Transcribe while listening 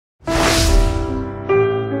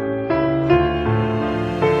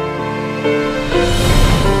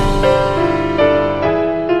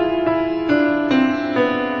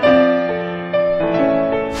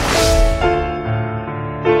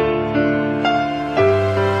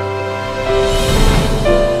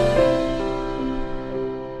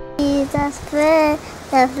friend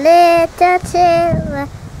of little children,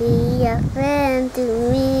 be a friend to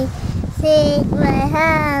me. Take my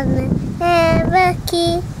hand and ever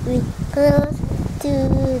keep me close to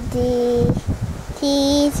thee.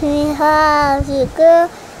 Teach me how to grow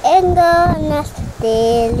in goodness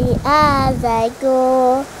daily as I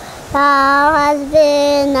go. Thou hast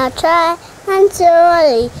been a trial, and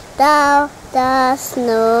surely thou dost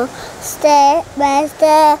know. Step by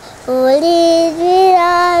step, will lead me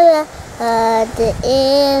on at the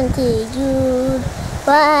end to you.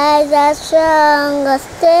 Wise and strong, or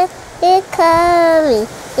still be coming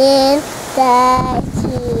in thy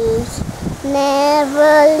truth.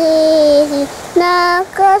 Never leave me, nor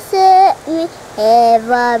forsake me,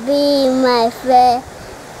 ever be my friend.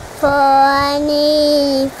 For I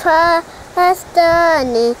need past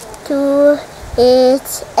journey to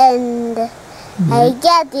its end. I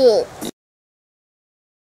get it.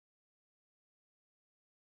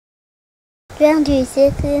 John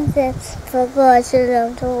 3:16 says, For God so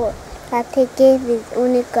loved the world that he gave his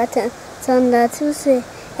only begotten Son, that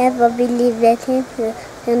whosoever believeth in him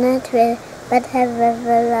will not perish but have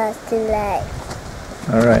everlasting life.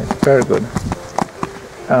 Alright, very good.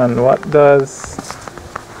 And what does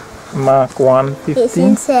Mark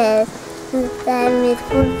 1:15 says, Since time is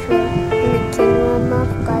fulfilled in the kingdom of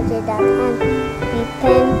God is at hand.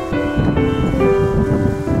 Repent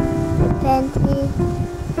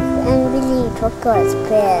and believe for God's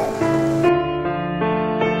prayer.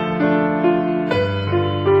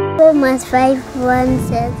 Romans 5:1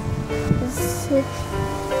 says,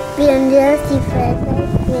 Being justified by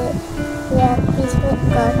faith, we are peace with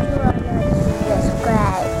God through our Lord Jesus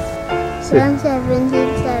Christ. Psalm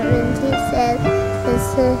 17:70 says,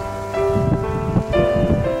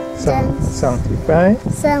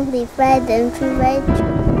 Sanctify them through thy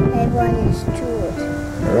truth, thy word is truth.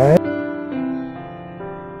 Alright.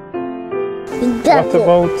 What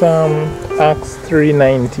about Acts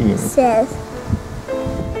 3:19? Says,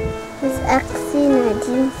 Acts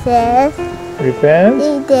 3:19 says, Repent.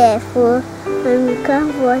 Ye therefore, and become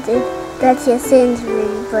water, that your sins will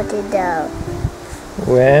be blotted out.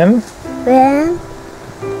 When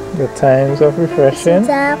the times of refreshing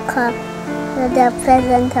shall come to the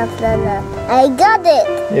presence of the Lord. I got it!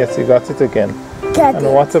 Yes, you got it again. And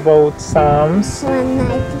what about Psalms?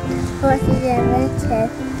 119:47 says,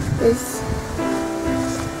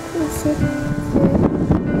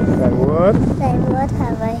 Thy word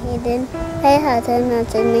have I hidden, I had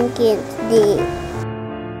nothing against thee.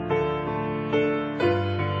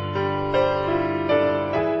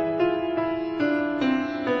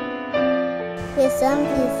 Peace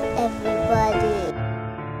everybody,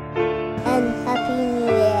 and Happy New